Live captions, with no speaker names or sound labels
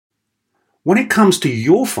When it comes to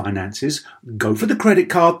your finances, go for the credit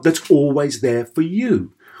card that's always there for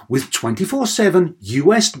you. With 24/7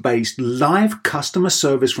 US-based live customer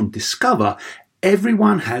service from Discover,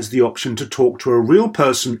 everyone has the option to talk to a real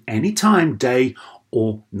person anytime, day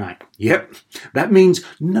or night. Yep, that means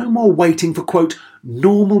no more waiting for, quote,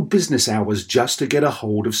 normal business hours just to get a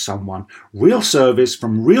hold of someone. Real service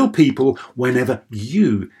from real people whenever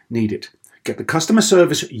you need it. Get the customer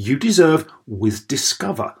service you deserve with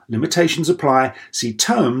Discover. Limitations apply. See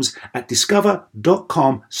terms at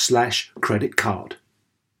discover.com/credit card.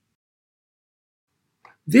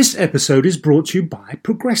 This episode is brought to you by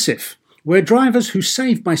Progressive, where drivers who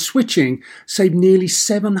save by switching save nearly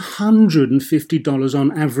 $750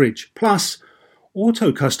 on average. Plus,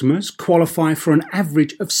 auto customers qualify for an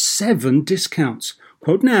average of 7 discounts.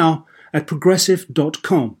 Quote now at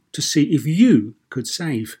progressive.com to see if you could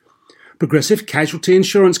save. Progressive Casualty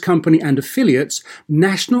Insurance Company and affiliates,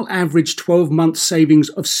 national average 12-month savings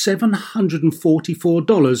of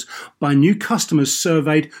 $744 by new customers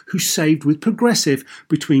surveyed who saved with Progressive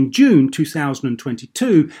between June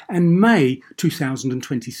 2022 and May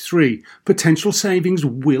 2023. Potential savings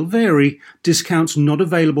will vary. Discounts not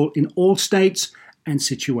available in all states and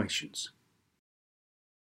situations.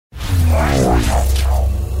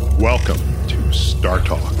 Welcome to Star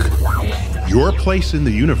Talk, your place in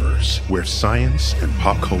the universe where science and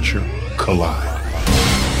pop culture collide.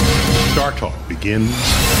 Star Talk begins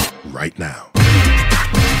right now.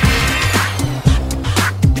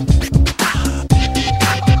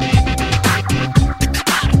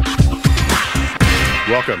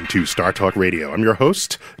 Welcome to Star Talk Radio. I'm your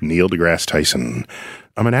host, Neil deGrasse Tyson.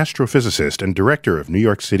 I'm an astrophysicist and director of New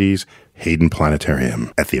York City's Hayden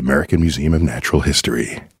Planetarium at the American Museum of Natural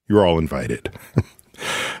History. You're all invited.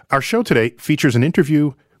 Our show today features an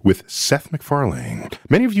interview with Seth MacFarlane.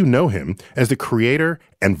 Many of you know him as the creator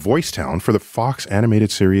and voice talent for the Fox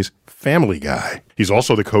animated series Family Guy. He's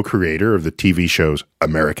also the co-creator of the TV shows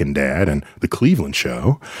American Dad and The Cleveland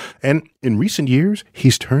Show. And in recent years,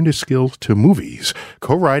 he's turned his skills to movies,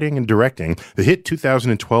 co-writing and directing the hit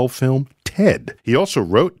 2012 film Ted. He also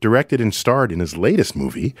wrote, directed, and starred in his latest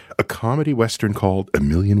movie, a comedy western called A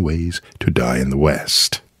Million Ways to Die in the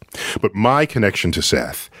West. But my connection to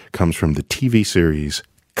Seth comes from the TV series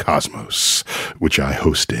Cosmos, which I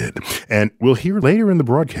hosted. And we'll hear later in the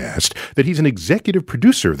broadcast that he's an executive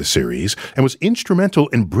producer of the series and was instrumental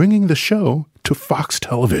in bringing the show to Fox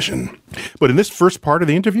Television. But in this first part of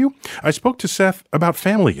the interview, I spoke to Seth about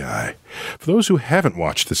Family Guy. For those who haven't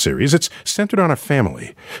watched the series, it's centered on a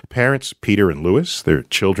family. Parents Peter and Louis, their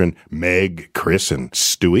children Meg, Chris, and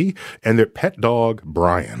Stewie, and their pet dog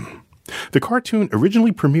Brian. The cartoon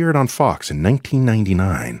originally premiered on Fox in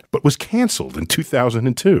 1999, but was canceled in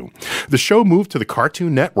 2002. The show moved to the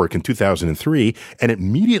Cartoon Network in 2003 and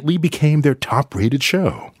immediately became their top-rated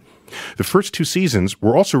show. The first 2 seasons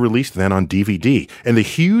were also released then on DVD, and the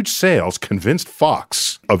huge sales convinced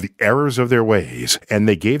Fox of the errors of their ways, and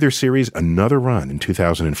they gave their series another run in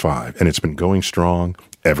 2005, and it's been going strong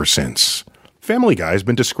ever since. Family Guy has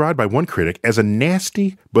been described by one critic as a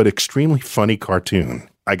nasty but extremely funny cartoon.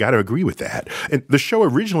 I gotta agree with that. And the show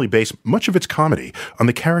originally based much of its comedy on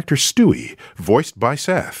the character Stewie, voiced by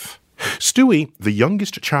Seth. Stewie, the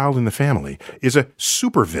youngest child in the family, is a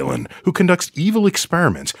supervillain who conducts evil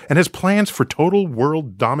experiments and has plans for total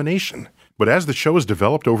world domination. But as the show has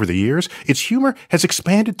developed over the years, its humor has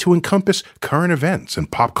expanded to encompass current events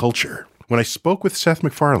and pop culture. When I spoke with Seth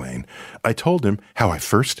MacFarlane, I told him how I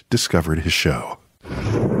first discovered his show.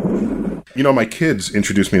 You know, my kids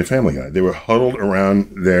introduced me to Family Guy. They were huddled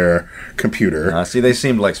around their computer. See, they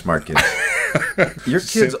seemed like smart kids. Your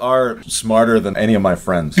kids are smarter than any of my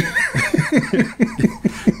friends.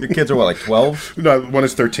 Your kids are what, like 12? No, one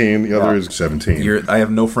is 13, the other is 17. I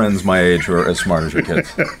have no friends my age who are as smart as your kids.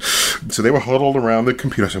 So they were huddled around the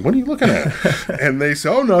computer. I said, what are you looking at? And they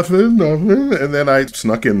said, oh, nothing. And then I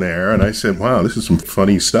snuck in there and I said, wow, this is some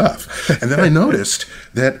funny stuff. And then I noticed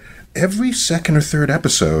that every second or third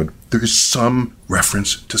episode, there's some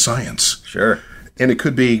reference to science. Sure. And it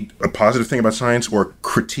could be a positive thing about science or a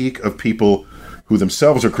critique of people who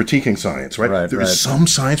themselves are critiquing science, right? There's some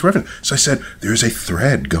science reference. So I said, there's a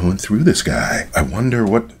thread going through this guy. I wonder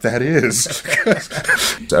what that is.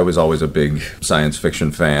 I was always a big science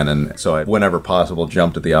fiction fan, and so I, whenever possible,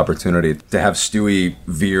 jumped at the opportunity to have Stewie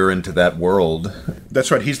veer into that world.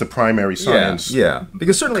 That's right. He's the primary science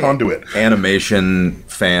because certainly conduit. Animation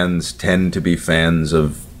fans tend to be fans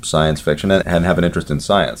of science fiction and have an interest in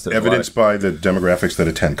science. Evidenced by the demographics that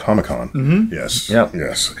attend Comic-Con. Mm-hmm. Yes. Yep.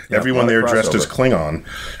 Yes. Yep. Everyone there dressed as Klingon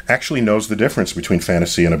actually knows the difference between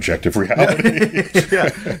fantasy and objective reality.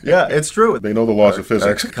 Yeah, it's true. They know the laws of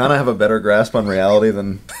physics. Kind of have a better grasp on reality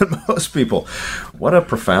than most people. What a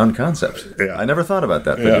profound concept. Yeah. I never thought about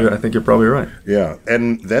that, but I think you're probably right. Yeah.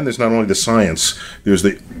 And then there's not only the science, there's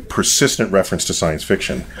the persistent reference to science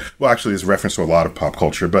fiction. Well, actually, there's reference to a lot of pop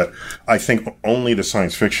culture, but I think only the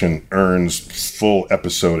science fiction earns full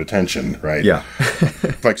episode attention, right? Yeah.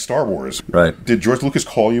 Like Star Wars. Right. Did George Lucas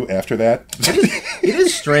call you after that? It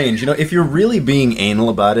is strange. If you're really being anal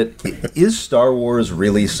about it, is Star Wars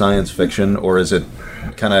really science fiction, or is it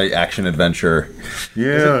kind of action-adventure?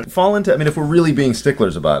 Yeah. Does it fall into... if we're really being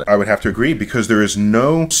sticklers about it. I would have to agree, because there is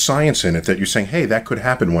no science in it that you're saying, hey, that could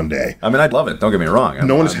happen one day. I'd love it. Don't get me wrong.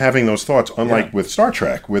 No one is having those thoughts, unlike with Star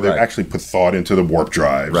Trek, where they've actually put thought into the warp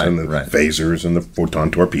drives and the phasers and the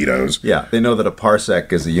photon torpedoes. Yeah, they know that a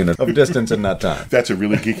parsec is a unit of distance and not time. That's a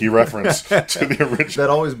really geeky reference to the original. That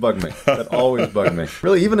always bugged me.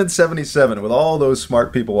 Really, even in 77, with all those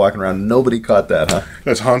smart people walking around, nobody caught that, huh?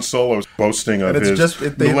 That's Han Solo's boasting of his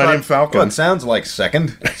Millennium Falcon. Well, it sounds like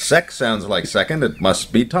second. Sec sounds like second. It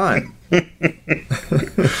must be time.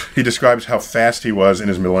 He describes how fast he was in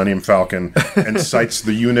his Millennium Falcon and cites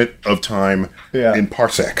the unit of time in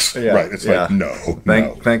parsecs. Yeah. Right. It's like, no.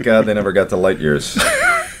 Thank God they never got to light years.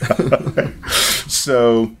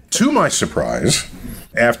 So, to my surprise,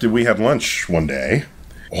 after we had lunch one day,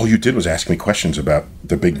 all you did was ask me questions about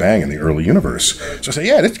the Big Bang and the early universe. So I said,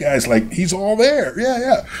 yeah, this guy's he's all there.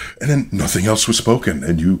 Yeah. And then nothing else was spoken,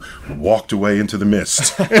 and you walked away into the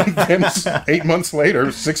mist. And then 6 months later,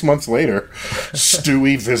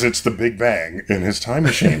 Stewie visits the Big Bang in his time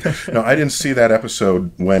machine. Now, I didn't see that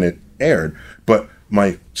episode when it aired, but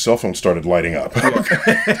my cell phone started lighting up.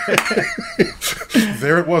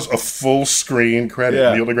 There it was, a full screen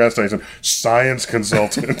credit. Neil deGrasse Tyson, science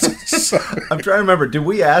consultant. I'm trying to remember. Did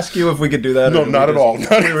we ask you if we could do that? No, not at all. We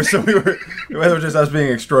were just us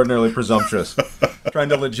being extraordinarily presumptuous, trying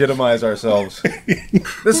to legitimize ourselves.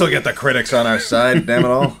 This will get the critics on our side. Damn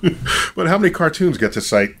it all! But how many cartoons get to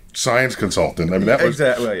cite science consultant? That was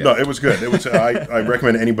exactly. Yeah. No, it was good. It was. I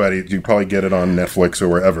recommend anybody. You probably get it on Netflix or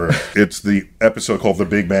wherever. It's the episode called The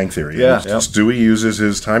Big Bang Theory. Yeah. Stewie uses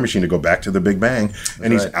his time machine to go back to the Big Bang,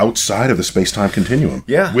 and he's outside of the space-time continuum.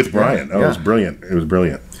 Yeah. With Brian. It was brilliant. It was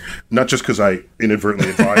brilliant. Not just because I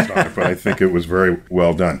inadvertently advised on it, but I think it was very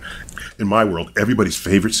well done. In my world, everybody's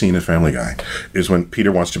favorite scene in Family Guy is when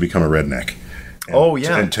Peter wants to become a redneck.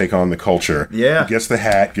 And take on the culture. Yeah. He gets the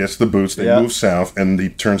hat, gets the boots, they move south, and he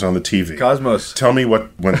turns on the TV. Cosmos. Tell me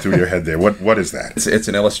what went through your head there. What is that? It's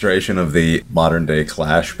an illustration of the modern-day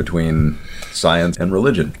clash between science and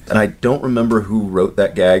religion. And I don't remember who wrote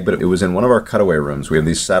that gag, but it was in one of our cutaway rooms. We have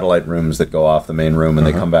these satellite rooms that go off the main room, and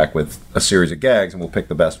they come back with a series of gags, and we'll pick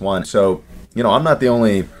the best one. So... I'm not the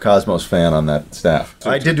only Cosmos fan on that staff.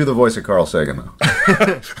 I did do the voice of Carl Sagan, though.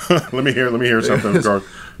 Let me hear something, Carl.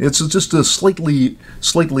 It's just a slightly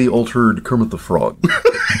altered Kermit the Frog.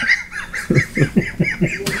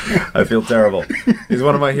 I feel terrible. He's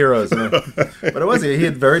one of my heroes. But it was, he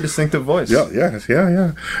had a very distinctive voice.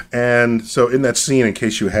 Yeah. And so in that scene, in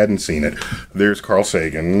case you hadn't seen it, there's Carl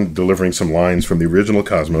Sagan delivering some lines from the original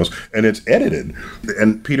Cosmos, and it's edited.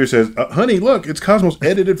 And Peter says, honey, look, it's Cosmos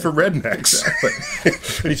edited for rednecks.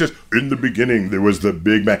 And he says, in the beginning, there was the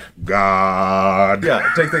Big Bang. God.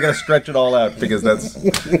 Yeah, they got to stretch it all out, because that's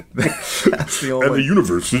the only... And the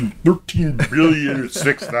universe is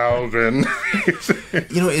 13,006,000.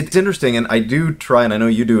 It's interesting, and I do try, and I know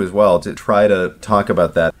you do as well, to try to talk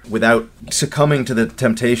about that without succumbing to the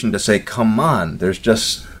temptation to say, come on, there's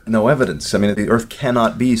just no evidence. The Earth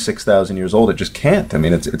cannot be 6,000 years old. It just can't.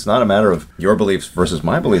 It's not a matter of your beliefs versus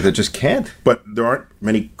my beliefs. It just can't. But there aren't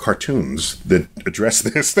many cartoons that address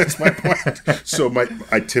this. That's my point. So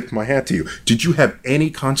I tip my hat to you. Did you have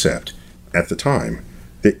any concept at the time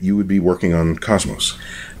that you would be working on Cosmos?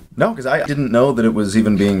 No, because I didn't know that it was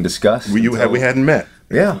even being discussed. We hadn't met.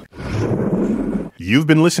 Yeah. You've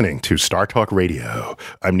been listening to Star Talk Radio.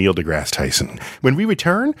 I'm Neil deGrasse Tyson. When we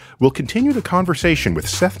return, we'll continue the conversation with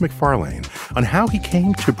Seth MacFarlane on how he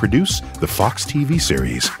came to produce the Fox TV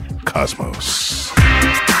series Cosmos.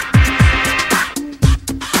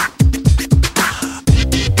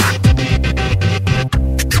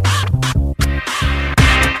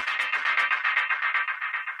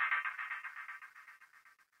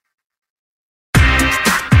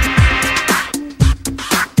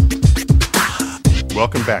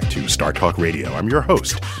 Welcome back to Star Talk Radio. I'm your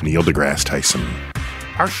host, Neil deGrasse Tyson.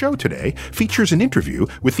 Our show today features an interview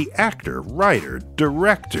with the actor, writer,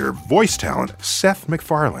 director, voice talent, Seth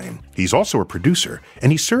MacFarlane. He's also a producer,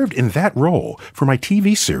 and he served in that role for my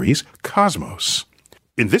TV series, Cosmos.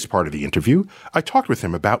 In this part of the interview, I talked with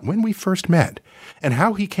him about when we first met and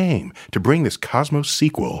how he came to bring this Cosmos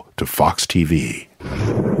sequel to Fox TV.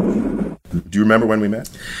 Do you remember when we met?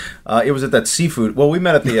 It was at that seafood. Well, we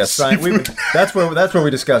met at the science. That's where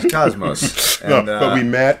we discussed Cosmos. And, but we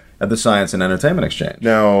met at the Science and Entertainment Exchange.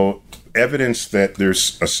 Now, evidence that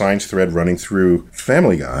there's a science thread running through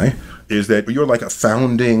Family Guy is that you're like a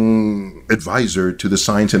founding advisor to the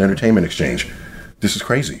Science and Entertainment Exchange. This is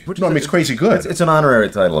crazy. It's crazy good. It's an honorary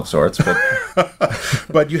title of sorts, but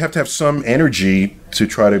but you have to have some energy to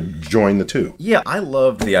try to join the two. Yeah, I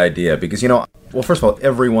loved the idea because, well, first of all,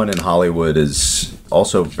 everyone in Hollywood is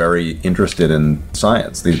also very interested in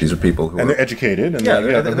science. These are people who they're educated. And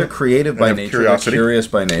they're creative by nature. They're curious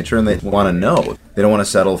by nature, and they want to know. They don't want to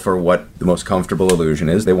settle for what the most comfortable illusion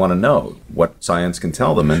is. They want to know what science can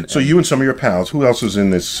tell them. So you and some of your pals, who else is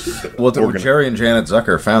in this? Well, Jerry and Janet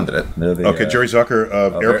Zucker founded it. Jerry Zucker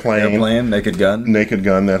of Airplane, Naked Gun,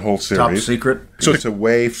 that whole series. Top Secret. So it's a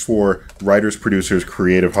way for writers, producers,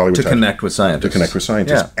 creative Hollywood to connect with scientists.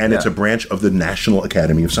 It's a branch of the National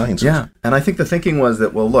Academy of Sciences. Yeah, and I think the thinking was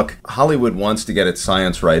that, well, look, Hollywood wants to get its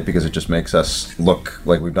science right because it just makes us look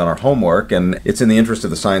like we've done our homework, and it's in the interest of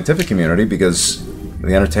the scientific community because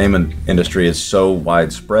the entertainment industry is so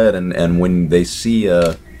widespread, and when they see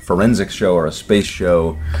a forensics show or a space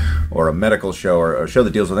show or a medical show or a show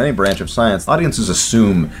that deals with any branch of science, audiences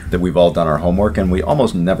assume that we've all done our homework, and we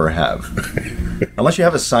almost never have. Unless you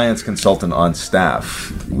have a science consultant on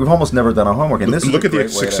staff, we've almost never done our homework. And look at the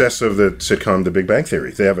success of the sitcom The Big Bang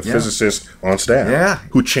Theory. They have a physicist on staff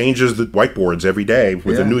who changes the whiteboards every day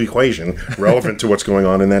with a new equation relevant to what's going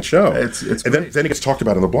on in that show. Then it gets talked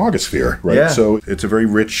about in the blogosphere, right? Yeah. So it's a very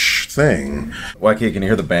rich thing. Wacky, can you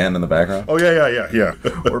hear the band in the background? Oh, yeah.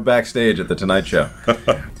 We're backstage at the Tonight Show.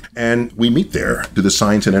 And we meet there to the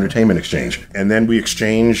Science and Entertainment Exchange. And then we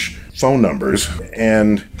exchange phone numbers.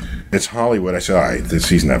 And it's Hollywood. I say, all right,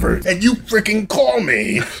 he's never. And you freaking call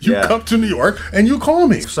me. You come to New York and you call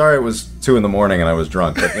me. Sorry it was 2 a.m. and I was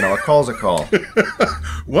drunk. But, a call's a call.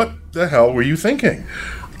 What the hell were you thinking?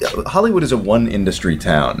 Hollywood is a one-industry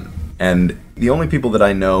town. And the only people that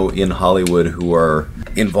I know in Hollywood who are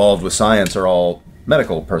involved with science are all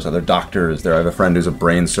medical person. They're doctors. I have a friend who's a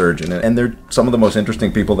brain surgeon, and they're some of the most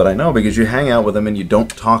interesting people that I know because you hang out with them and you don't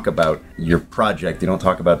talk about your project. You don't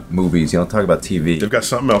talk about movies. You don't talk about TV. They've got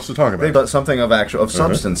something else to talk about. They've got something of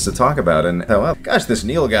substance to talk about. And well, gosh, this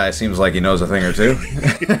Neil guy seems like he knows a thing or two.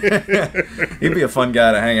 He'd be a fun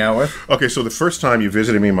guy to hang out with. Okay, so the first time you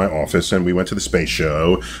visited me in my office, and we went to the space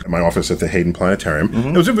show, my office at the Hayden Planetarium.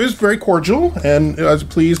 Mm-hmm. It was very cordial, and I was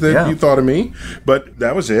pleased that you thought of me. But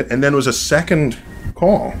that was it. And then there was a second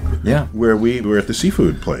call where we were at the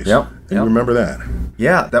seafood place. Yep. You remember that?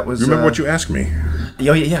 Yeah, that was... You remember what you asked me?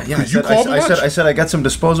 Yeah. I said I got some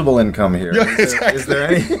disposable income here. Yeah, exactly.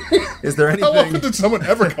 Is there anything... How often did someone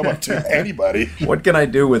ever come up to anybody? What can I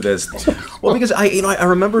do with this? Well, because I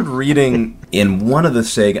remembered reading in one of the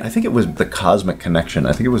Sagan, I think it was The Cosmic Connection.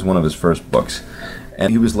 I think it was one of his first books. And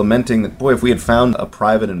he was lamenting that, boy, if we had found a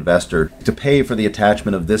private investor to pay for the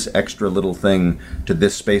attachment of this extra little thing to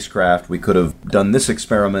this spacecraft, we could have done this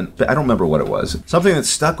experiment. I don't remember what it was. Something that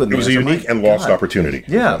stuck with me. It was a unique and lost opportunity.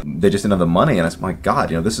 Yeah. They just didn't have the money. And I said, my God,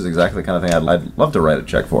 this is exactly the kind of thing I'd love to write a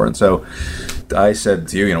check for. And so I said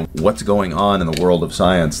to you, what's going on in the world of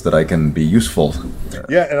science that I can be useful?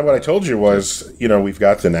 Yeah, and what I told you was, we've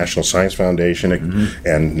got the National Science Foundation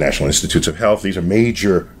and National Institutes of Health. These are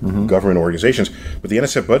major government organizations. But the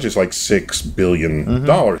NSF budget is like $6 billion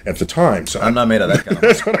at the time. So I'm not made of that kind of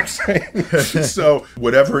That's what I'm saying. So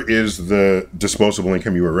whatever is the disposable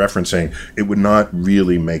income you were referencing, it would not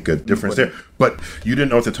really make a difference there. But you didn't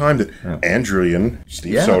know at the time that Andrew and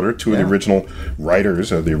Steve Soder, two of the original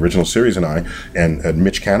writers of the original series, and I, and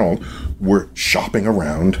Mitch Canold, were shopping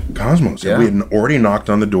around Cosmos. Yeah. And we had already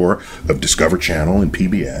knocked on the door of Discover Channel and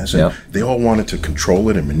PBS, and they all wanted to control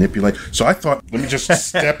it and manipulate. So I thought, let me just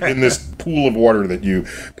step in this pool of water that you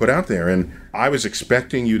put out there. And I was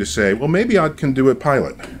expecting you to say, well, maybe I can do a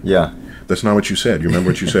pilot. Yeah. That's not what you said. You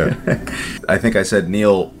remember what you said? I think I said,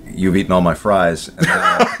 Neil, you've eaten all my fries. And,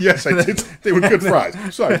 yes, I did. They were good fries.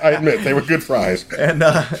 Sorry, I admit, they were good fries. And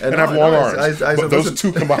have long arms. But those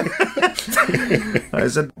two combined. I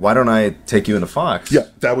said, why don't I take you into Fox? Yeah,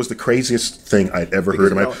 that was the craziest thing I'd ever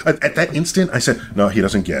heard in my life. At that instant, I said, no, he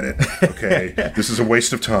doesn't get it. Okay, this is a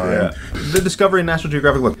waste of time. Yeah. The Discovery and National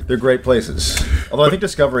Geographic, look, they're great places. Although I think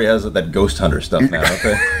Discovery has that ghost hunter stuff now.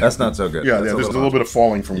 Okay? That's not so good. Yeah, there's a little bit of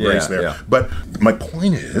falling from grace there. Yeah. But my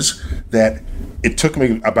point is that it took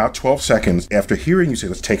me about 12 seconds after hearing you say,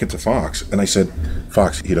 let's take it to Fox. And I said,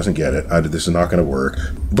 Fox, he doesn't get it. This is not going to work.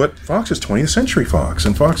 But Fox is 20th Century Fox,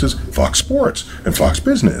 and Fox is Fox Sports, and Fox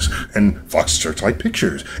Business, and Fox Searchlight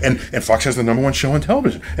Pictures, and Fox has the #1 show on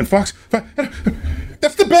television. And Fox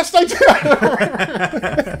that's the best idea.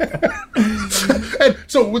 And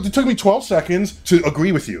so it took me 12 seconds to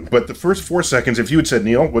agree with you. But the first 4 seconds, if you had said,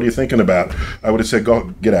 Neil, what are you thinking about? I would have said, go,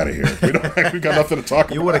 get out of here. We got nothing to talk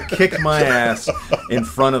about. You would have kicked my ass in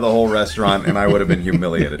front of the whole restaurant, and I would have been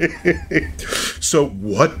humiliated. So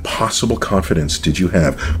what possible confidence did you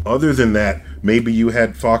have? Other than that, maybe you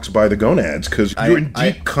had Fox by the gonads, because you're in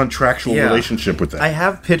deep contractual relationship with them. I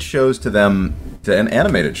have pitched shows to them, to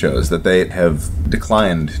animated shows that they have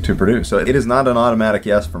declined to produce. So it is not an automatic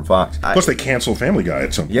yes from Fox. Plus, they canceled Family Guy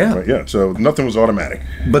at some point. Yeah. Right? Yeah. So nothing was automatic.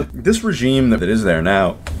 But this regime that is there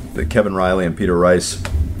now, that Kevin Riley and Peter Rice,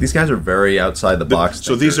 these guys are very outside the box.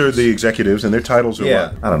 So these are the executives, and their titles are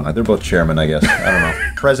what? I don't know. They're both chairman, I guess. I don't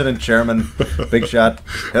know. President, chairman, big shot,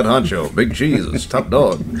 head honcho, big cheese, top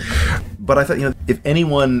dog. But I thought, if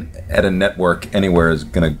anyone at a network anywhere is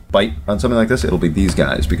going to bite on something like this, it'll be these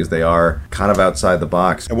guys, because they are kind of outside the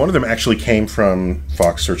box. And one of them actually came from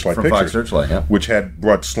Fox Searchlight Pictures. Fox Searchlight, yeah. Which had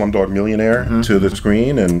brought Slumdog Millionaire to the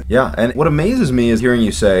screen. And what amazes me is hearing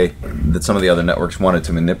you say that some of the other networks wanted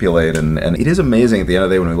to manipulate, and it is amazing at the end of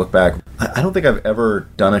the day when we look back. I don't think I've ever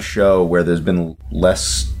done a show where there's been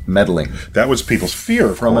less meddling. That was people's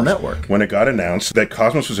fear from a network. When it got announced that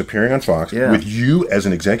Cosmos was appearing on Fox with you as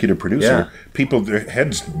an executive producer, people, their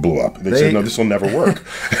heads blew up. They said, no, this will never work.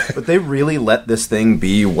 But they really let this thing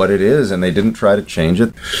be what it is, and they didn't try to change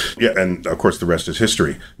it. Yeah, and of course the rest is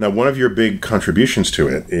history. Now, one of your big contributions to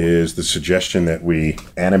it is the suggestion that we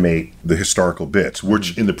animate the historical bits,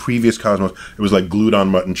 which in the previous Cosmos, it was like glued on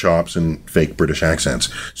mutton chops and fake British accents.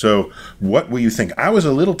 So what will you think? I was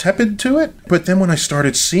a little tepid to it, but then when I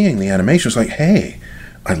started seeing the animation, it's like, hey,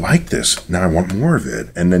 I like this. Now I want more of it.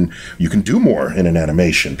 And then you can do more in an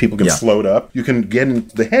animation. People can float up. You can get in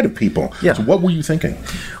the head of people. Yeah. So what were you thinking?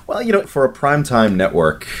 Well, for a primetime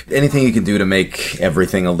network, anything you can do to make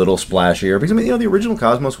everything a little splashier. Because, the original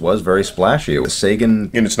Cosmos was very splashy. It was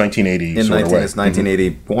Sagan... In its 1980 its 1980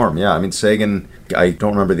 form, yeah. Sagan, I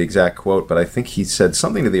don't remember the exact quote, but I think he said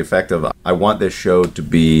something to the effect of, I want this show to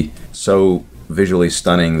be so visually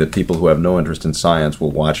stunning that people who have no interest in science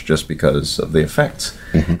will watch just because of the effects.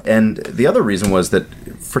 And the other reason was that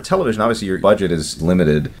for television, obviously your budget is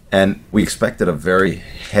limited, and we expected a very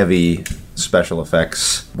heavy special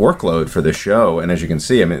effects workload for the show, and as you can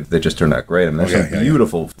see, they just turned out great. There's some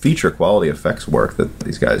beautiful feature quality effects work that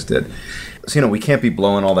these guys did. So, we can't be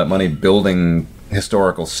blowing all that money building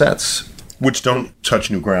historical sets, which don't touch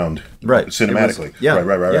new ground, right? Cinematically,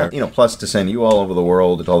 right. Plus, to send you all over the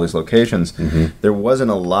world at all these locations, there wasn't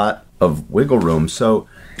a lot of wiggle room. So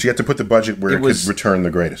you had to put the budget where it could return the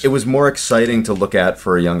greatest. It was more exciting to look at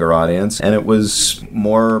for a younger audience, and it was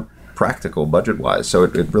more practical budget-wise. So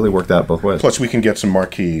it really worked out both ways. Plus, we can get some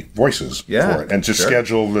marquee voices for it, and to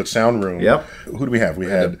schedule the sound room. Yep. Who do we have? We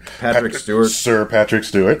had Patrick Stewart, Sir Patrick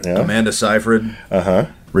Stewart, Amanda Seyfried,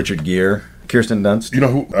 Richard Gere, Kirsten Dunst. You know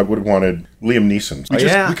who I would have wanted? Liam Neeson.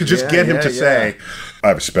 We could just get him to say, I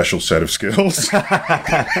have a special set of skills.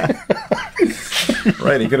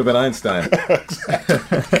 Right, he could have been Einstein.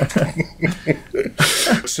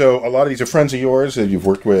 So a lot of these are friends of yours that you've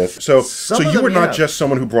worked with. So you were not just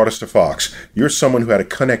someone who brought us to Fox. You're someone who had a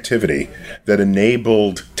connectivity that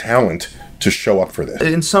enabled talent to show up for this.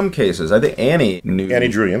 In some cases, I think Annie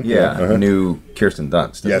Druyan. Knew Kirsten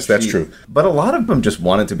Dunst. Yes, that's true. But a lot of them just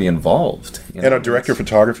wanted to be involved. And our director of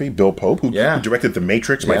photography, Bill Pope, who directed The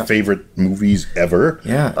Matrix, my favorite movies ever.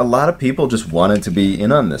 Yeah, a lot of people just wanted to be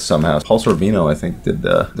in on this somehow. Paul Sorvino, I think, did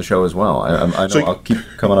the show as well. I know I'll keep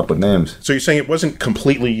coming up with names. So you're saying it wasn't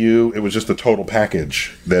completely you, it was just the total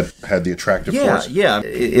package that had the attractive force? Yeah.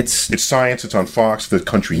 It's science, it's on Fox, the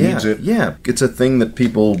country needs it. Yeah, it's a thing that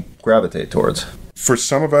people gravitate towards. For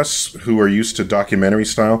some of us who are used to documentary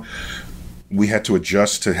style, we had to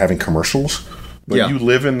adjust to having commercials. But you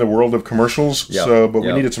live in the world of commercials,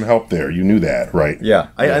 we needed some help there. You knew that, right? Yeah.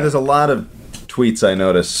 There's a lot of tweets I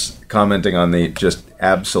notice commenting on the just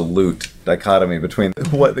absolute dichotomy between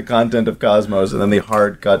what the content of Cosmos and then the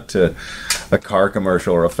hard cut to a car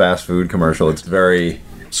commercial or a fast food commercial. It's very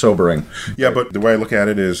sobering. Yeah, but the way I look at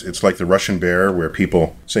it is it's like the Russian bear where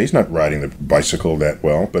people say he's not riding the bicycle that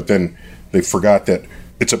well, but then they forgot that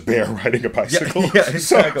it's a bear riding a bicycle. Yeah,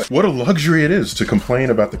 exactly. So, what a luxury it is to complain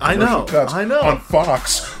about the commercial cuts on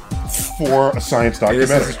Fox for a science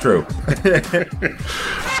documentary. This is true.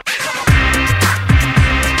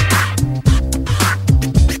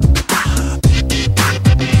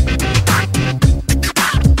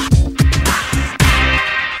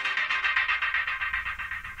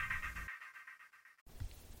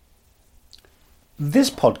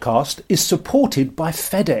 This podcast is supported by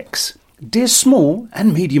FedEx. Dear small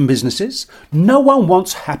and medium businesses, no one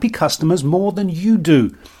wants happy customers more than you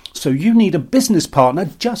do. So you need a business partner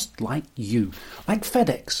just like you, like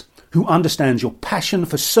FedEx, who understands your passion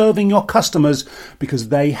for serving your customers because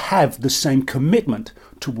they have the same commitment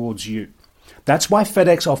towards you. That's why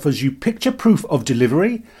FedEx offers you picture proof of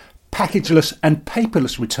delivery, packageless and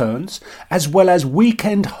paperless returns, as well as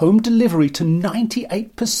weekend home delivery to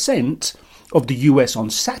 98% of the US on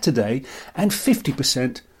Saturday and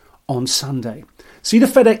 50% on Sunday. See the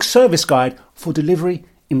FedEx service guide for delivery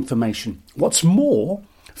information. What's more,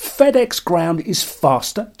 FedEx Ground is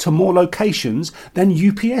faster to more locations than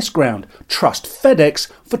UPS Ground. Trust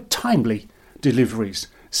FedEx for timely deliveries.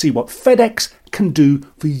 See what FedEx can do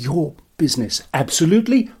for your business.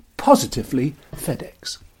 Absolutely, positively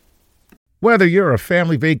FedEx. Whether you're a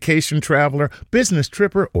family vacation traveler, business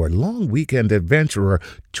tripper, or long weekend adventurer,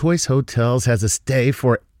 Choice Hotels has a stay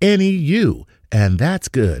for any you. And that's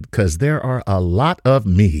good, because there are a lot of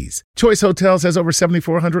me's. Choice Hotels has over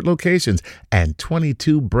 7,400 locations and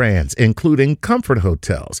 22 brands, including Comfort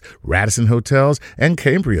Hotels, Radisson Hotels, and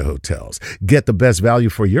Cambria Hotels. Get the best value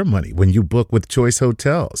for your money when you book with Choice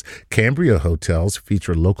Hotels. Cambria Hotels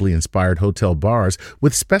feature locally inspired hotel bars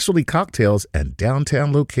with specialty cocktails and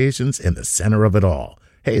downtown locations in the center of it all.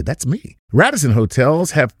 Hey, that's me. Radisson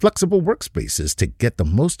Hotels have flexible workspaces to get the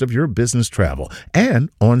most of your business travel and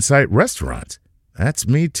on-site restaurants. That's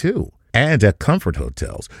me too. And at Comfort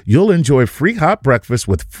Hotels, you'll enjoy free hot breakfast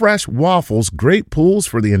with fresh waffles, great pools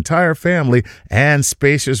for the entire family, and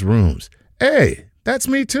spacious rooms. Hey, that's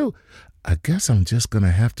me too. I guess I'm just going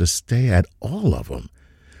to have to stay at all of them.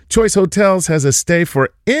 Choice Hotels has a stay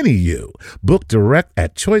for any you. Book direct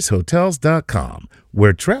at choicehotels.com,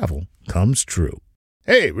 where travel comes true.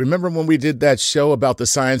 Hey, remember when we did that show about the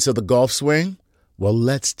science of the golf swing? Well,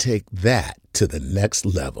 let's take that to the next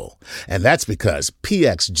level. And that's because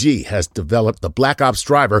PXG has developed the Black Ops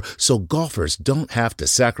driver so golfers don't have to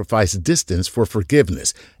sacrifice distance for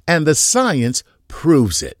forgiveness. And the science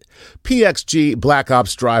proves it. PXG Black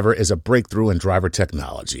Ops driver is a breakthrough in driver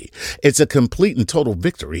technology. It's a complete and total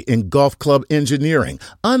victory in golf club engineering,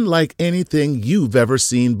 unlike anything you've ever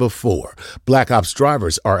seen before. Black Ops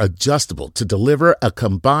drivers are adjustable to deliver a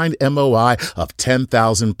combined MOI of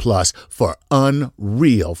 10,000 plus for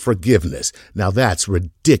unreal forgiveness. Now that's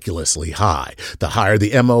ridiculously high. The higher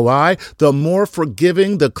the MOI, the more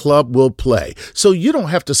forgiving the club will play. So you don't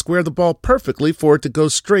have to square the ball perfectly for it to go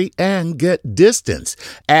straight and get distance.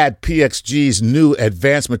 Add PXG's new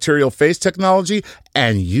advanced material face technology,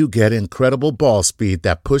 and you get incredible ball speed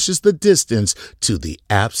that pushes the distance to the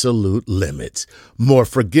absolute limits. More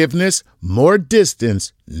forgiveness, more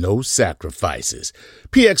distance, no sacrifices.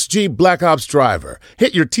 PXG Black Ops driver.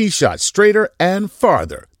 Hit your tee shot straighter and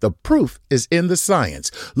farther. The proof is in the science.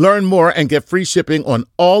 Learn more and get free shipping on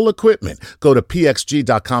all equipment. Go to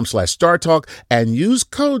pxg.com/StarTalk and use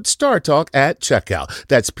code StarTalk at checkout.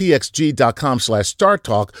 That's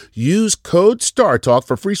pxg.com/StarTalk. Use code StarTalk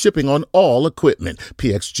for free shipping on all equipment.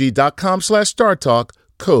 pxg.com/StarTalk,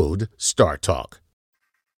 code StarTalk.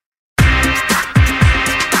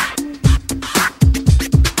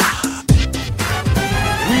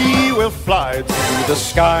 We will fly to the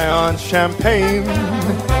sky on champagne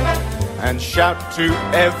and shout to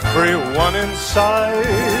everyone in sight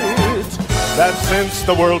that since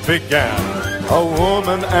the world began, a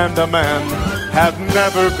woman and a man have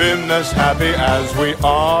never been as happy as we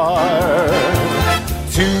are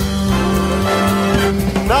tonight.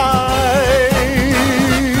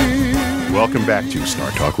 Welcome back to Star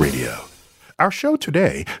Talk Radio. Our show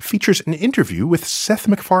today features an interview with Seth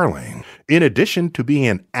MacFarlane. In addition to being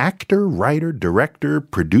an actor, writer, director,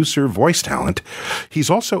 producer, voice talent, he's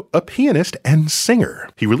also a pianist and singer.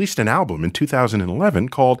 He released an album in 2011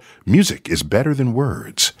 called Music is Better Than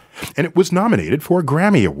Words, and it was nominated for a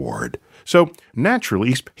Grammy Award. So,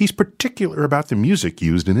 naturally, he's particular about the music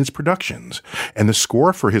used in his productions. And the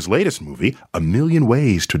score for his latest movie, A Million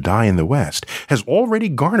Ways to Die in the West, has already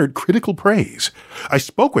garnered critical praise. I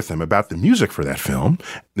spoke with him about the music for that film,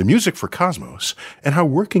 the music for Cosmos, and how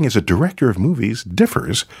working as a director of movies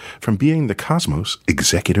differs from being the Cosmos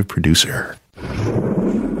executive producer.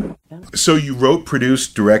 So you wrote,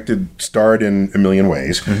 produced, directed, starred in A Million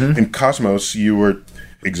Ways. Mm-hmm. In Cosmos, you were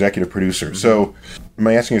executive producer. Mm-hmm. So am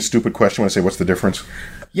I asking a stupid question when I say what's the difference?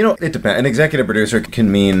 You know, it depends. An executive producer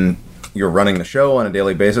can mean you're running the show on a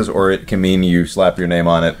daily basis, or it can mean you slap your name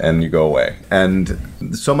on it and you go away. And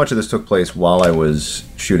so much of this took place while I was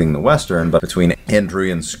shooting the Western, but between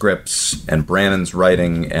Andrew scripts and Brannon's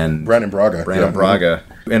writing and Brannon Braga,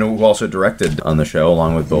 and who also directed on the show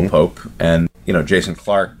along with Bill Pope, and Jason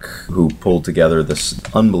Clark, who pulled together this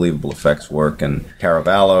unbelievable effects work, and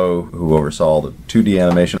Caravallo, who oversaw the 2D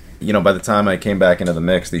animation. By the time I came back into the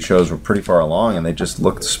mix, these shows were pretty far along, and they just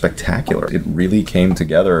looked spectacular. It really came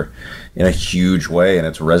together in a huge way, and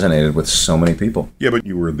it's resonated with so many people. Yeah, but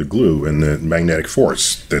you were the glue and the magnetic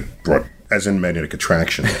force that brought, as in magnetic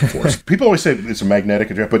attraction force. People always say it's a magnetic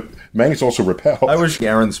attraction, but magnets also repel. I was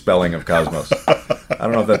Aaron's spelling of Cosmos. I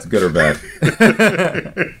don't know if that's good or bad.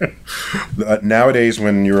 Nowadays,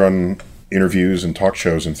 when you're on interviews and talk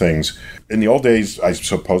shows and things, in the old days, I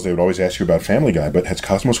suppose they would always ask you about Family Guy, but has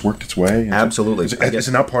Cosmos worked its way? Absolutely. Is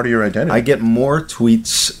it now part of your identity? I get more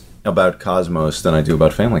tweets about Cosmos than I do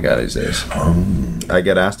about Family Guy these days. I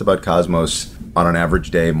get asked about Cosmos on an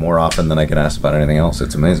average day more often than I get asked about anything else.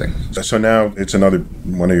 It's amazing. So now it's another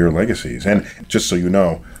one of your legacies. And just so you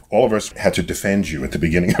know, all of us had to defend you at the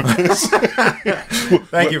beginning of this.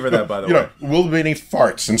 Thank you for that, by the way. Will there be any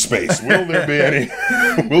farts in space? Will there be any?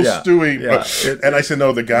 Stewie? Yeah. And I said,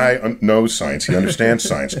 no, the guy knows science. He understands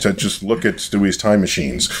science. To just look at Stewie's time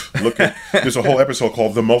machines. There's a whole episode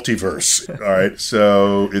called The Multiverse. All right,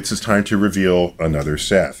 so it's his time to reveal another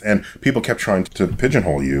Seth. And people kept trying to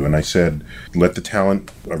pigeonhole you, and I said, let the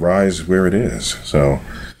talent arise where it is. So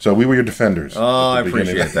we were your defenders. Oh, I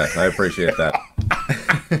appreciate that.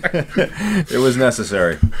 It was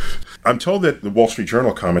necessary. I'm told that the Wall Street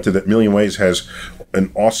Journal commented that Million Ways has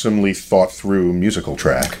an awesomely thought-through musical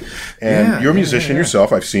track. And you're a musician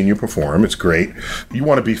yourself. I've seen you perform. It's great. You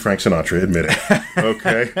want to be Frank Sinatra, admit it.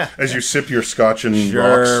 Okay? As you sip your scotch and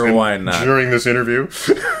rocks why not? During this interview.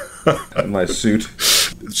 In my suit.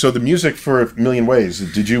 So the music for A Million Ways,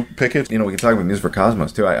 did you pick it? We can talk about music for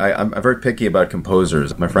Cosmos, too. I'm very picky about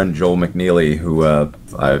composers. My friend Joel McNeely, who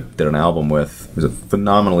I did an album with, was a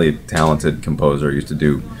phenomenally talented composer. He used to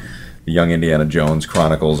do the Young Indiana Jones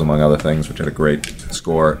Chronicles, among other things, which had a great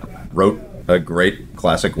score. Wrote a great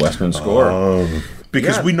classic Western score.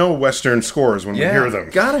 Because we know Western scores when we hear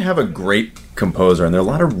them. Gotta have a great composer, and there are a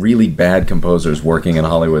lot of really bad composers working in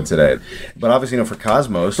Hollywood today. But obviously, for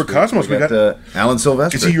Cosmos, we got Alan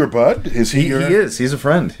Silvestri. Is he your bud? He is. He's a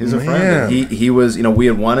friend. He's a friend. And he was. We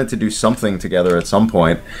had wanted to do something together at some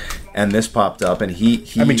point, and this popped up, and he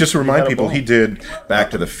just to remind people, he did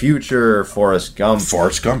Back to the Future, Forrest Gump,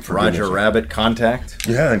 Roger Rabbit, Contact.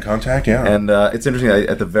 Yeah, and Contact. Yeah, and it's interesting.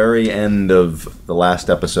 At the very end of the last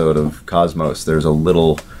episode of Cosmos, there's a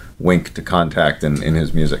little wink to Contact in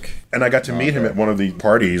his music. And I got to meet him at one of the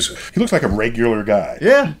parties. He looks like a regular guy.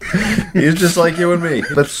 Yeah. He's just like you and me.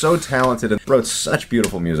 But so talented and wrote such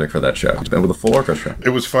beautiful music for that show. And with a full orchestra.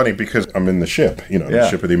 It was funny because I'm in the ship, the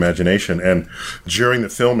ship of the imagination. And during the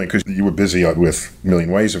filming, because you were busy with Million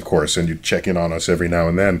Ways, of course, and you'd check in on us every now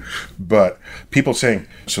and then. But people saying,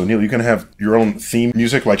 so Neil, you're going to have your own theme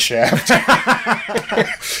music like Shaft?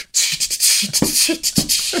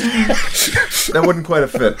 That wouldn't quite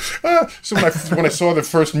have fit. So when I saw the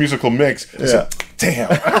first musical mix, I said, damn,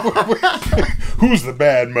 who's the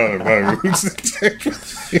bad motherfucker?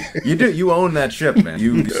 You own that ship, man.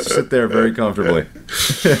 You sit there very comfortably.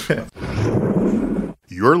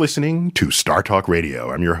 You're listening to Star Talk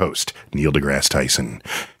Radio. I'm your host, Neil deGrasse Tyson.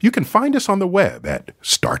 You can find us on the web at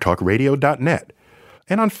startalkradio.net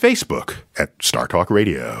and on Facebook at Star Talk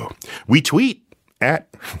Radio. We tweet at,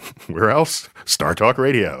 where else? Star Talk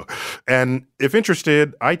Radio. And if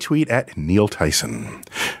interested, I tweet at Neil Tyson.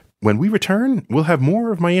 When we return, we'll have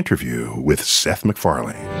more of my interview with Seth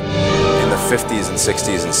MacFarlane. In the 50s and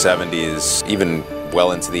 60s and 70s, even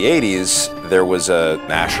well into the 80s, there was a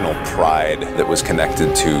national pride that was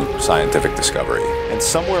connected to scientific discovery. And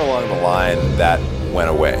somewhere along the line, that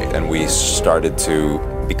went away, and we started to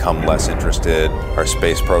become less interested. Our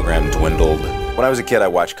space program dwindled. When I was a kid, I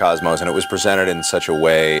watched Cosmos, and it was presented in such a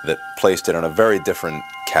way that placed it in a very different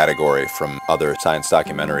category from other science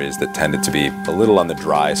documentaries that tended to be a little on the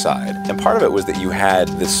dry side. And part of it was that you had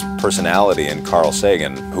this personality in Carl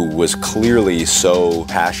Sagan who was clearly so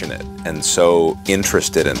passionate and so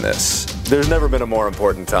interested in this. There's never been a more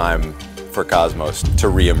important time for Cosmos to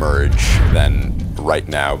reemerge than right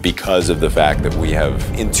now, because of the fact that we have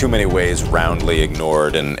in too many ways roundly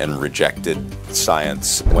ignored and rejected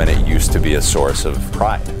science when it used to be a source of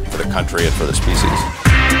pride for the country and for the species.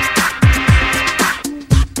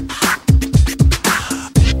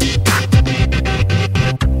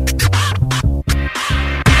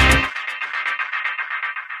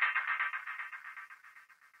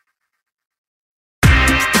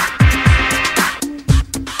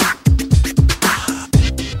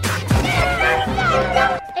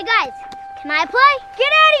 Can I play?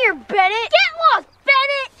 Get out of here, Bennett! Get lost,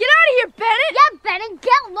 Bennett! Get out of here, Bennett! Yeah, Bennett,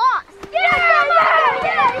 get lost!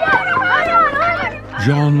 Yeah!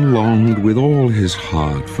 John longed with all his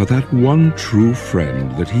heart for that one true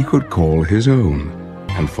friend that he could call his own.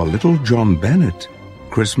 And for little John Bennett,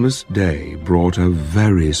 Christmas Day brought a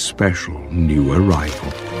very special new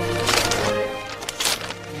arrival.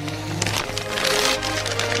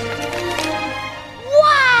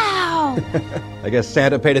 I guess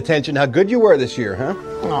Santa paid attention how good you were this year, huh?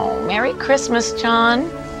 Oh, Merry Christmas, John.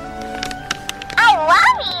 I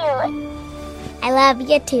love you! I love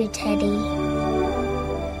you too, Teddy.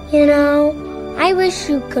 You know, I wish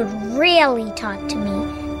you could really talk to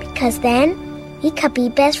me, because then we could be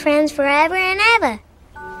best friends forever and ever.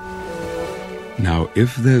 Now,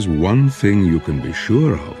 if there's one thing you can be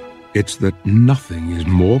sure of, it's that nothing is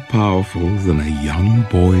more powerful than a young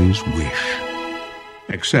boy's wish.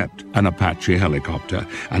 Except an Apache helicopter.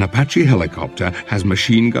 An Apache helicopter has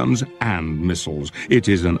machine guns and missiles. It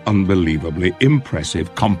is an unbelievably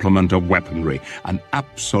impressive complement of weaponry, an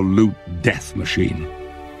absolute death machine.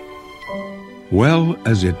 Well,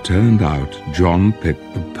 as it turned out, John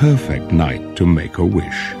picked the perfect night to make a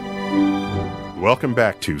wish. Welcome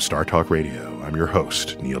back to Star Talk Radio. I'm your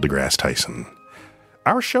host, Neil deGrasse Tyson.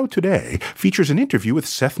 Our show today features an interview with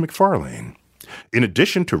Seth MacFarlane. In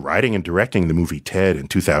addition to writing and directing the movie Ted in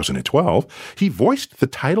 2012, he voiced the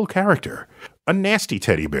title character, a nasty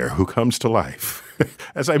teddy bear who comes to life.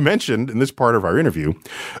 As I mentioned in this part of our interview,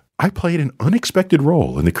 I played an unexpected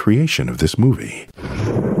role in the creation of this movie.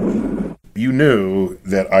 You knew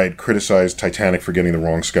that I had criticized Titanic for getting the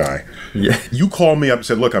wrong sky. Yeah. You called me up and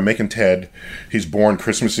said, look, I'm making Ted. He's born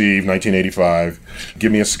Christmas Eve, 1985.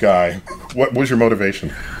 Give me a sky. What was your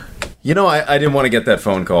motivation? You know, I didn't want to get that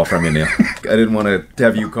phone call from you, Neil. I didn't want to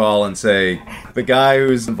have you call and say, the guy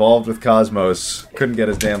who's involved with Cosmos couldn't get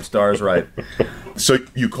his damn stars right. So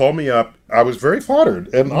you called me up. I was very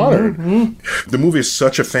flattered and honored. Mm-hmm. The movie is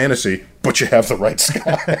such a fantasy, but you have the right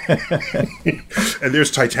sky. And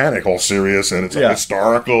there's Titanic, all serious, and it's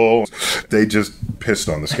historical. They just pissed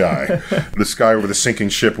on the sky. The sky over the sinking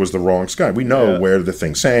ship was the wrong sky. We know where the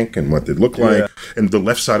thing sank and what it looked like. And the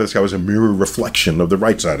left side of the sky was a mirror reflection of the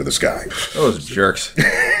right side of the sky. Those jerks.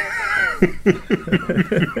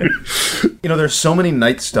 You know, there's so many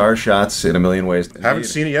night star shots in a million ways. I haven't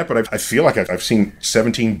seen it yet, but I feel like I've seen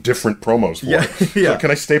 17 different promos for it. So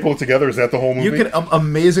can I staple it together? Is that the whole movie? You can,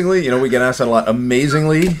 amazingly, you know, we get asked that a lot.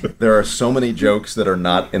 Amazingly, there are so many jokes that are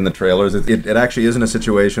not in the trailers. It actually isn't a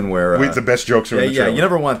situation where... the best jokes are in the trailer. Yeah, you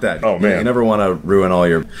never want that. Oh, man. You never want to ruin all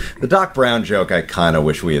your... The Doc Brown joke I kind of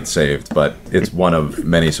wish we had saved, but it's one of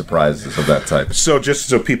many surprises of that type. So just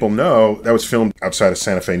so people know, that was filmed outside of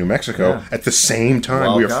Santa Fe, New Mexico, at the same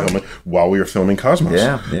time we were filming Cosmos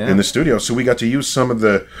in the studio. So we got to use some of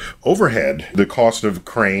the overhead, the cost of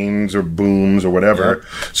cranes or booms or whatever.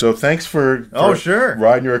 Yeah. So thanks for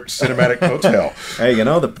riding your cinematic coattail. Hey, you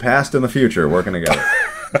know, the past and the future working together.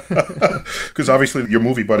 Because obviously your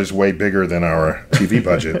movie budget is way bigger than our TV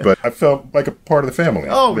budget, but I felt like a part of the family.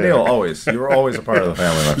 Oh, there. Neil, always. You were always a part of the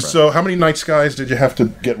family, my friend. So how many night skies did you have to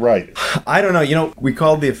get right? I don't know. You know, we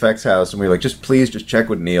called the effects house and we were like, just check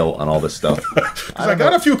with Neil on all this stuff. I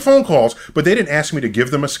got a few phone calls, but they didn't ask me to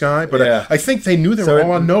give them a sky, but I think they knew they were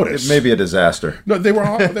all on notice. It may be a disaster. No, they were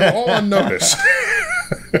all on notice.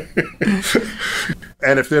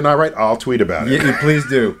 And if they're not right, I'll tweet about it. Yeah, please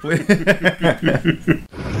do.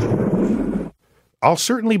 I'll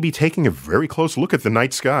certainly be taking a very close look at the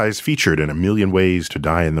night skies featured in A Million Ways to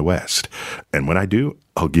Die in the West. And when I do,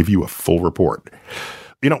 I'll give you a full report.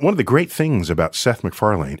 You know, one of the great things about Seth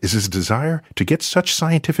MacFarlane is his desire to get such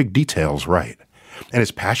scientific details right. And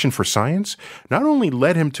his passion for science not only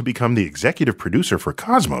led him to become the executive producer for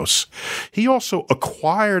Cosmos, he also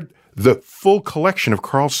acquired the full collection of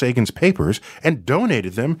Carl Sagan's papers and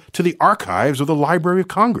donated them to the archives of the Library of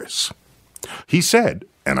Congress. He said,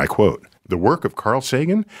 and I quote, "The work of Carl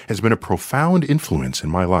Sagan has been a profound influence in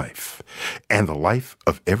my life and the life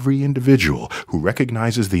of every individual who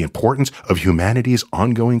recognizes the importance of humanity's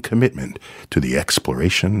ongoing commitment to the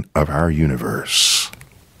exploration of our universe."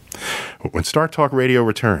 When Star Talk Radio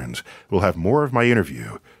returns, we'll have more of my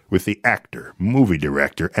interview with the actor, movie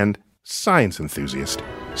director, and science enthusiast,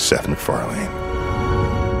 Seth MacFarlane.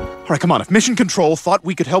 All right, come on. If Mission Control thought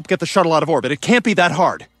we could help get the shuttle out of orbit, it can't be that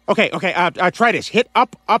hard. Okay, try this. Hit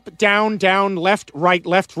up, down, left, right,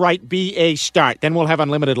 BA, start. Then we'll have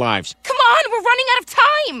unlimited lives. Come on, we're running out of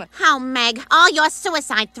time! Oh, Meg, all your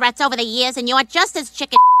suicide threats over the years, and you're just as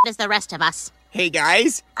chicken as the rest of us. Hey,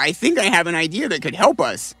 guys, I think I have an idea that could help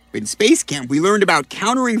us. In space camp, we learned about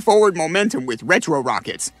countering forward momentum with retro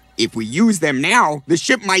rockets. If we use them now, the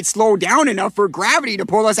ship might slow down enough for gravity to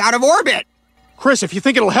pull us out of orbit. Chris, if you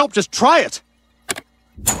think it'll help, just try it.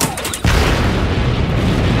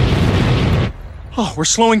 Oh, we're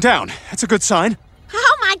slowing down. That's a good sign.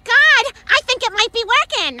 Oh, my God! I think it might be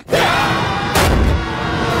working!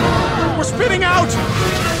 We're spinning out!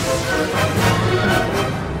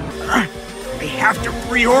 We have to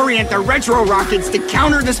reorient the retro rockets to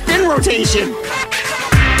counter the spin rotation.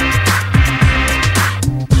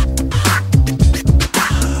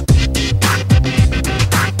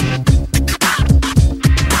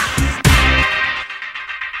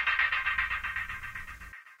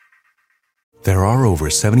 There are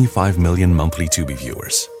over 75 million monthly Tubi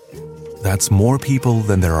viewers. That's more people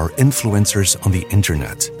than there are influencers on the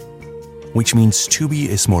internet. Which means Tubi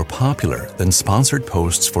is more popular than sponsored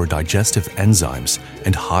posts for digestive enzymes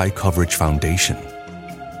and high coverage foundation.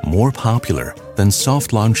 More popular than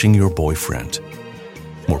soft launching your boyfriend.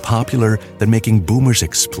 More popular than making boomers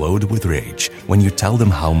explode with rage when you tell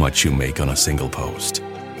them how much you make on a single post.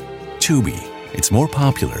 Tubi, it's more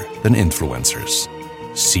popular than influencers.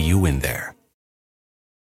 See you in there.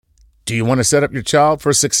 Do you want to set up your child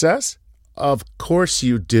for success? Of course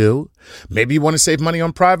you do. Maybe you want to save money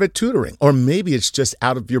on private tutoring, or maybe it's just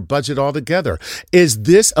out of your budget altogether. Is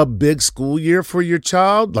this a big school year for your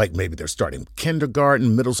child? Like maybe they're starting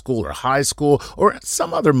kindergarten, middle school, or high school, or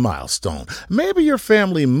some other milestone. Maybe your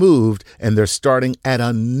family moved and they're starting at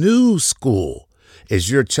a new school. Is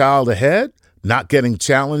your child ahead? Not getting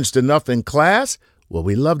challenged enough in class? Well,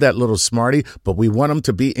 we love that little smarty, but we want them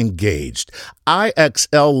to be engaged.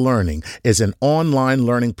 IXL Learning is an online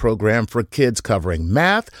learning program for kids covering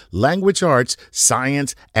math, language arts,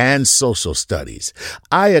 science, and social studies.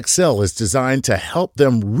 IXL is designed to help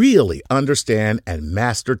them really understand and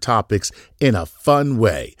master topics in a fun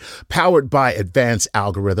way. Powered by advanced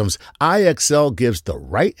algorithms, IXL gives the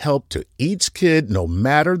right help to each kid no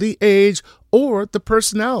matter the age or the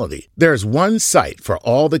personality. There's one site for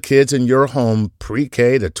all the kids in your home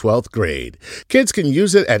pre-K to 12th grade. Kids can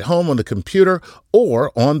use it at home on the computer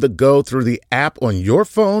or on the go through the app on your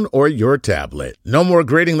phone or your tablet. No more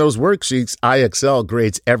grading those worksheets. IXL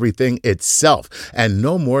grades everything itself. And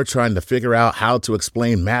no more trying to figure out how to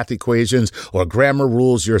explain math equations or grammar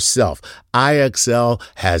rules yourself. IXL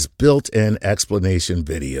has built-in explanation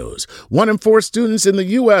videos. 1 in 4 students in the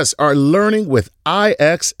U.S. are learning with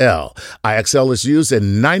IXL. IXL is used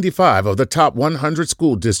in 95 of the top 100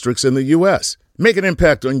 school districts in the U.S. Make an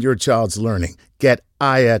impact on your child's learning. Get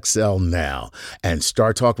IXL now. And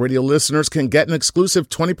Star Talk Radio listeners can get an exclusive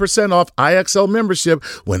 20% off IXL membership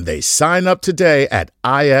when they sign up today at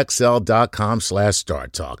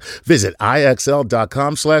IXL.com/StarTalk. Visit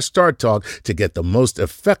IXL.com/StarTalk to get the most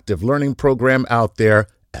effective learning program out there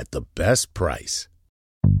at the best price.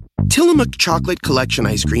 Tillamook Chocolate Collection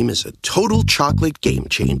Ice Cream is a total chocolate game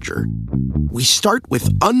changer. We start with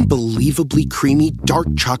unbelievably creamy dark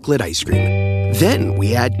chocolate ice cream. Then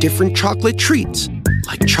we add different chocolate treats,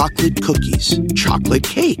 like chocolate cookies, chocolate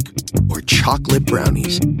cake, or chocolate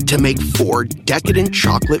brownies, to make 4 decadent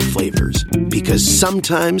chocolate flavors. Because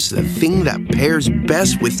sometimes the thing that pairs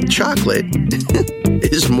best with chocolate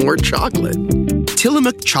is more chocolate.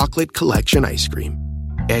 Tillamook Chocolate Collection Ice Cream.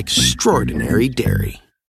 Extraordinary dairy.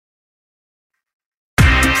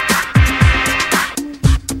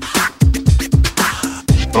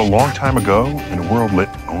 But a long time ago, in a world lit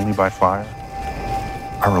only by fire,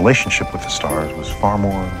 our relationship with the stars was far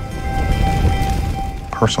more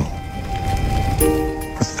personal.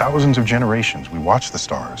 For thousands of generations, we watched the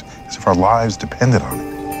stars as if our lives depended on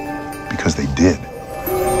it, because they did.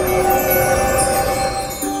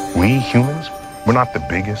 We humans, we're not the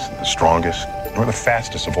biggest, the strongest, nor the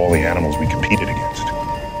fastest of all the animals we competed against.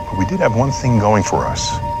 But we did have one thing going for us,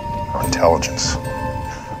 our intelligence.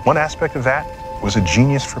 One aspect of that was a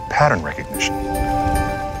genius for pattern recognition.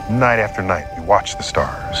 Night after night, we watched the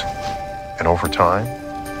stars. And over time,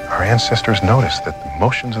 our ancestors noticed that the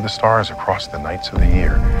motions of the stars across the nights of the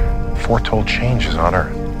year foretold changes on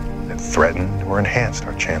Earth that threatened or enhanced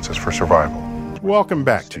our chances for survival. Welcome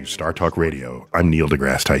back to Star Talk Radio. I'm Neil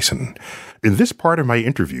deGrasse Tyson. In this part of my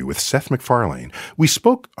interview with Seth MacFarlane, we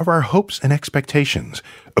spoke of our hopes and expectations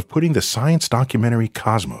of putting the science documentary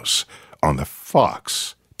Cosmos on the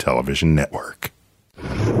Fox television network.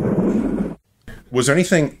 Was there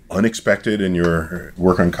anything unexpected in your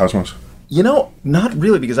work on Cosmos? You know, not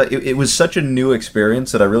really, because it was such a new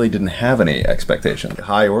experience that I really didn't have any expectation,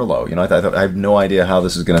 high or low. You know, I thought I have no idea how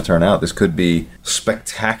this is going to turn out. This could be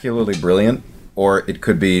spectacularly brilliant, or it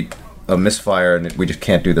could be a misfire, and we just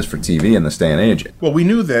can't do this for TV in this day and age. Well, we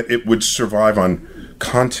knew that it would survive on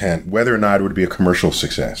content, whether or not it would be a commercial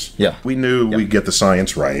success. Yeah. We knew we'd get the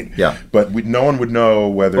science right. Yeah. But no one would know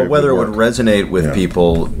whether it would resonate with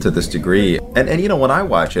people to this degree. And you know, when I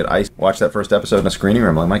watch it, I watch that first episode in a screening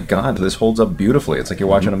room. I'm like, my God, this holds up beautifully. It's like you're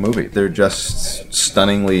watching a movie. They're just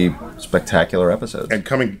stunningly spectacular episodes. And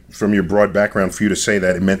coming from your broad background, for you to say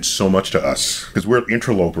that, it meant so much to us, because we're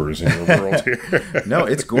interlopers in your world here. No,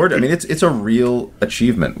 it's gorgeous. I mean, it's a real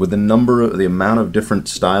achievement with the amount of different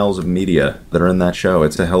styles of media that are in that show.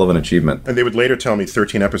 It's a hell of an achievement. And they would later tell me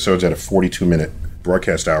 13 episodes at a 42-minute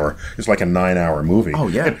broadcast hour is like a 9-hour movie. Oh,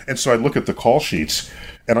 yeah. And so I look at the call sheets,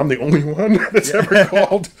 and I'm the only one that's ever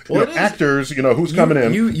called. Actors, who's coming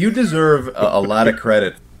in. You deserve a lot of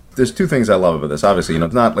credit. There's two things I love about this. Obviously,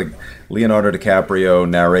 it's not like Leonardo DiCaprio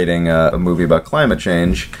narrating a movie about climate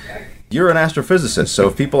change. You're an astrophysicist, so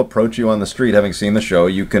if people approach you on the street having seen the show,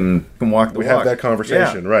 you can walk the walk. We have that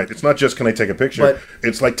conversation, right? It's not just, can I take a picture?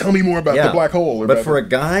 It's like, tell me more about the black hole. But for a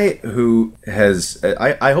guy who has...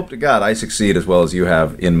 I hope to God I succeed as well as you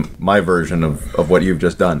have in my version of what you've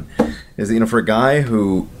just done. Is that, for a guy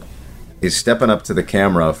who is stepping up to the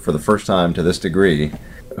camera for the first time to this degree,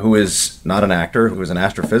 who is not an actor, who is an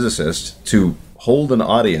astrophysicist, to hold an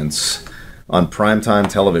audience on primetime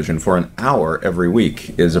television for an hour every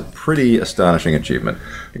week is a pretty astonishing achievement.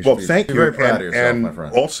 Well, thank you. Very proud of yourself, and my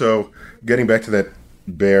friend. Also, getting back to that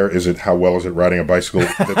bear, how well is it riding a bicycle?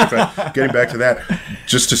 Getting back to that,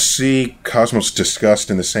 just to see Cosmos discussed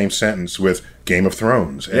in the same sentence with Game of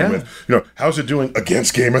Thrones, and with, how's it doing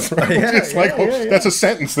against Game of Thrones? That's a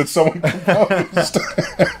sentence that someone composed.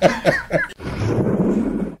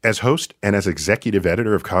 As host and as executive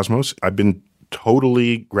editor of Cosmos, I've been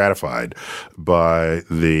totally gratified by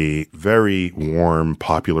the very warm,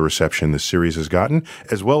 popular reception the series has gotten,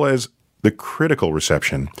 as well as the critical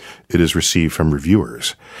reception it has received from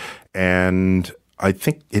reviewers. And I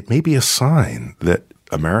think it may be a sign that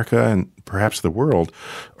America and perhaps the world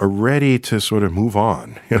are ready to sort of move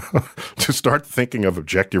on, to start thinking of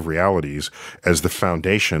objective realities as the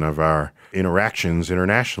foundation of our interactions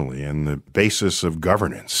internationally and the basis of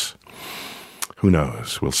governance. Who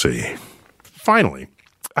knows? We'll see. Finally,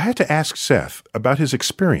 I had to ask Seth about his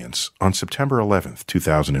experience on September 11th,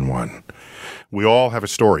 2001. We all have a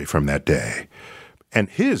story from that day, and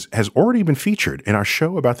his has already been featured in our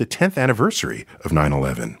show about the 10th anniversary of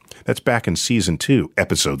 9/11. That's back in Season 2,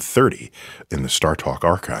 Episode 30 in the Star Talk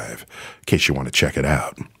archive, in case you want to check it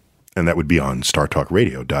out. And that would be on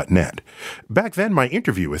StarTalkRadio.net. Back then, my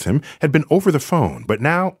interview with him had been over the phone, but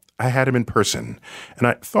now I had him in person, and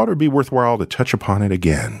I thought it would be worthwhile to touch upon it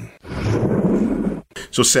again.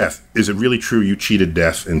 So, Seth, is it really true you cheated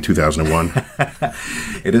death in 2001?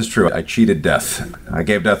 It is true. I cheated death. I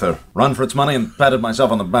gave death a run for its money and patted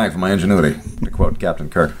myself on the back for my ingenuity, to quote Captain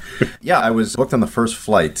Kirk. Yeah, I was booked on the first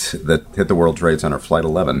flight that hit the World Trade Center, Flight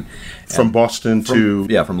 11. From Boston to...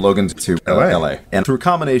 Yeah, from Logan to LA. And through a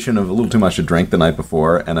combination of a little too much to drink the night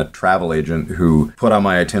before and a travel agent who put on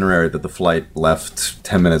my itinerary that the flight left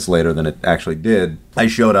 10 minutes later than it actually did, I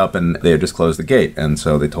showed up and they had just closed the gate. And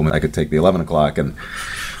so they told me I could take the 11 o'clock. And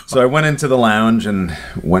so I went into the lounge and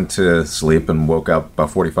went to sleep and woke up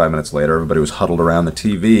about 45 minutes later. Everybody was huddled around the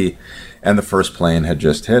TV. And the first plane had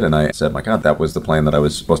just hit. And I said, my God, that was the plane that I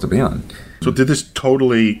was supposed to be on. So did this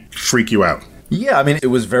totally freak you out? Yeah, I mean, it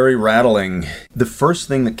was very rattling. The first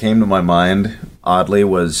thing that came to my mind, oddly,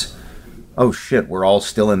 was, oh shit, we're all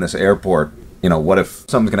still in this airport. What if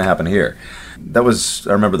something's going to happen here? That was,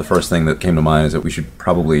 I remember the first thing that came to mind is that we should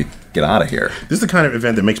probably get out of here. This is the kind of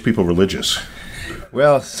event that makes people religious.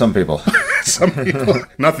 Well, some people. Some people.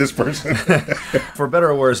 Not this person. For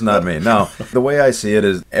better or worse, not me. No, the way I see it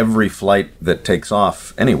is every flight that takes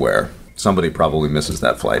off anywhere, somebody probably misses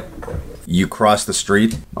that flight. You cross the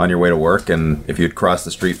street on your way to work, and if you'd crossed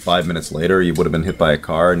the street 5 minutes later, you would have been hit by a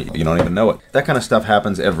car, and you don't even know it. That kind of stuff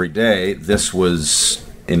happens every day. This was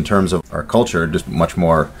in terms of our culture, just much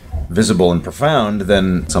more visible and profound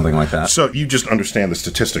than something like that. So you just understand the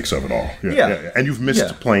statistics of it all. Yeah. And you've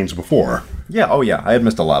missed planes before. Yeah, oh yeah, I had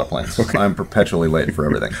missed a lot of planes. Okay. I'm perpetually late for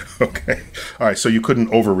everything. Okay. All right, so you couldn't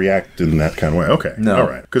overreact in that kind of way. Okay. No. All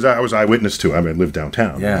right. Because I was eyewitness to, I lived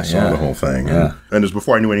downtown. I saw the whole thing. Yeah. And it was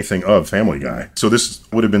before I knew anything of Family Guy. So this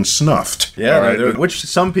would have been snuffed. Yeah, right? Which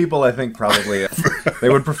some people, I think, probably, they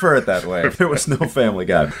would prefer it that way if there was no Family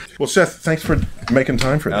Guy. Well, Seth, thanks for making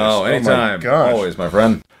time for this. Oh, anytime. my gosh. Always, my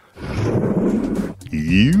friend.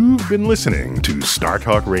 You've been listening to Star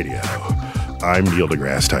Talk Radio. I'm Neil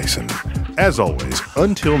deGrasse Tyson. As always,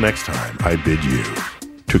 until next time, I bid you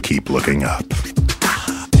to keep looking up.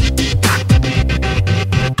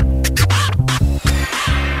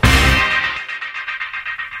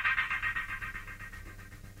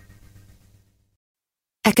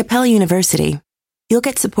 At Capella University, you'll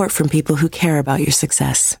get support from people who care about your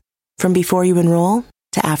success. From before you enroll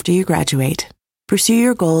to after you graduate, pursue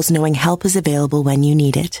your goals knowing help is available when you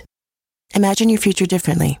need it. Imagine your future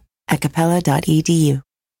differently at capella.edu.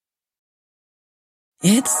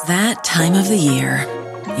 It's that time of the year.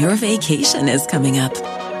 Your vacation is coming up.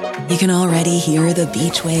 You can already hear the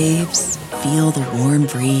beach waves, feel the warm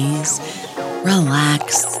breeze,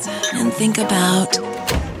 relax, and think about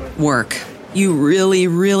work. You really,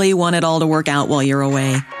 really want it all to work out while you're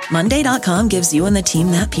away. Monday.com gives you and the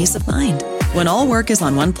team that peace of mind. When all work is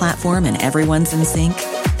on one platform and everyone's in sync,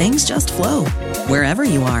 things just flow. Wherever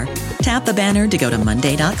you are, tap the banner to go to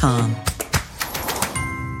Monday.com.